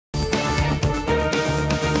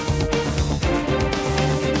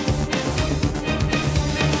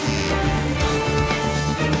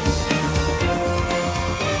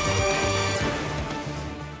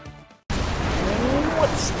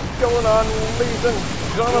ladies and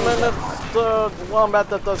gentlemen, it's the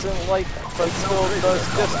Wombat that doesn't like, but still does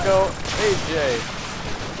Disco AJ.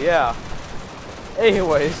 Yeah.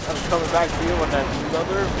 Anyways, I'm coming back to you with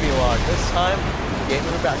another vlog. This time,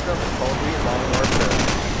 gaming background is Call of Duty Modern Warfare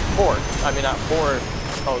 4. I mean, not 4.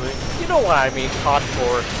 Call of Duty. You know what I mean, COD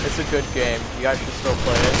 4. It's a good game. You guys should still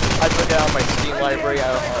play it. I took it out of my Steam library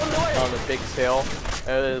on the big sale.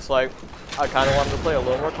 And it's like, I kind of wanted to play a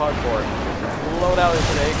little more COD 4. Loadout is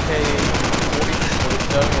an AK-47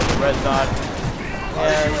 with a red dot.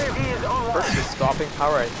 And first is stopping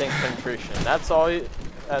power, I think, penetration. That's all.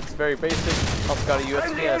 That's very basic. Also got a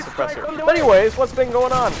USB and a suppressor. But anyways, what's been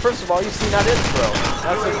going on? First of all, you've seen that intro.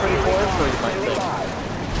 That's a pretty cool intro, you might think.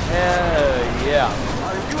 Yeah.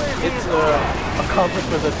 It's a conflict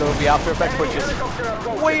with Adobe After Effects, which is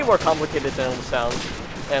way more complicated than it sounds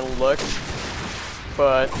and looks.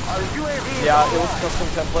 But yeah, it was a custom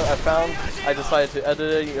template I found. I decided to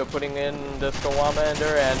edit it, putting in DiscoWombat,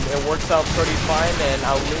 and it works out pretty fine. And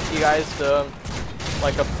I'll link you guys to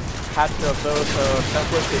like a patch of those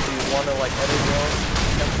templates if you want to like edit your own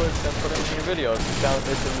templates and put them in your videos.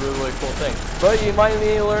 It's a really cool thing. But you might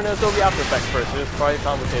need to learn Adobe After Effects first. It's probably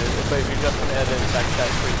complicated, but if you're just gonna edit,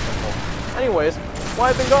 that's pretty simple. Anyways,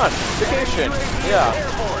 why I've been gone? Vacation. Yeah,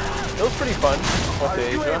 it was pretty fun. Went to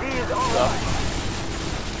Asia stuff.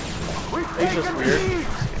 Asia's weird.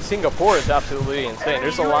 Singapore is absolutely insane.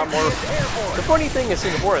 There's a lot more. The funny thing is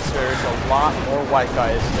Singapore is there's a lot more white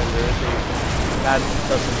guys than there is Asians. That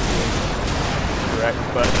doesn't seem correct,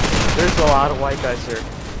 but there's a lot of white guys here.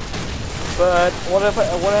 But what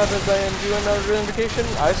happens I am doing another vacation?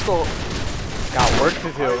 I still got work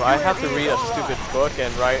to do. I have to read a stupid book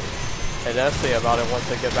and write an essay about it once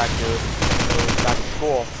I get back to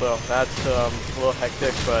school. So that's a little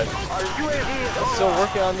hectic, but I'm still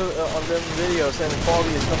working on the videos, and the quality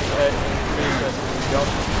is coming in.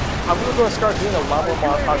 I'm going to start doing a lot more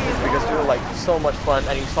montages because they're like so much fun,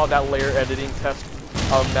 and you saw that layer editing test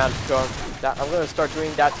of Magic. I'm going to start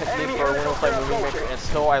doing that technique for Windows Live Movie Maker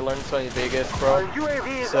until I learn Sony Vegas Pro.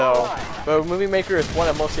 So, but Movie Maker is one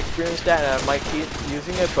I'm most experienced at, and I might keep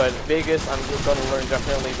using it, but Vegas I'm going to learn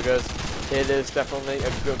definitely because it is definitely a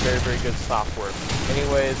good, very, very good software.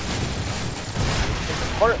 Anyways,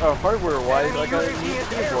 hardware-wise, I got a new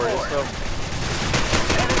keyboard, so.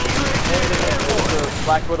 The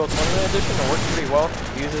Black Widow Tournament Edition, it works pretty well.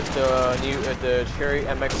 It uses the Cherry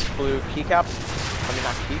MX Blue keycaps. I mean,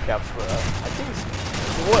 not keycaps, but I think it's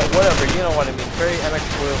whatever. You know what I mean? Cherry MX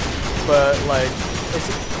Blue, but like it's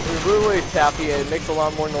really tappy. It makes a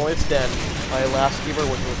lot more noise than my last keyboard,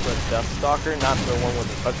 which was the Deathstalker, not the one with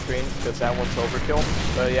the touchscreen, because that one's overkill.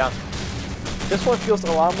 But yeah, this one feels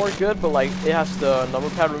a lot more good, but like it has the number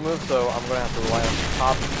pad removed, so I'm gonna have to rely on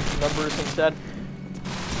top numbers instead.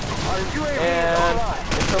 And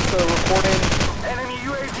in terms of recording,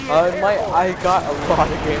 I got a lot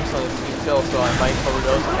of games on the Steam sale, so I might cover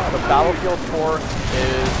those. But Battlefield 4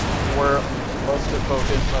 is where most of the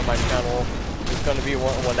focus on my channel is going to be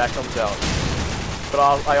when that comes out. But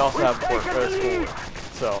I also have work for school,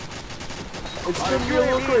 so it's going to be a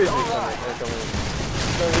little crazy. It's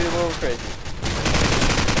going to be a little crazy.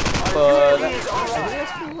 But I think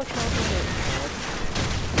that's pretty much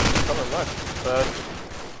covered much. But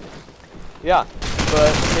yeah, but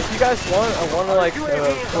if you guys want to like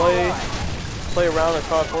play around and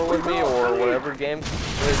COD 4 with me or whatever games,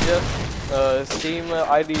 just Steam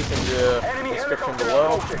IDs in the description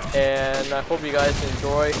below, and I hope you guys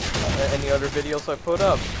enjoy any other videos I put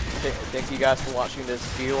up. Thank you guys for watching this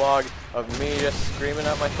vlog of me just screaming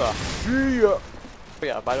at my thoughts. See ya!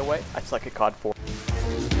 Yeah, by the way, I suck at COD 4.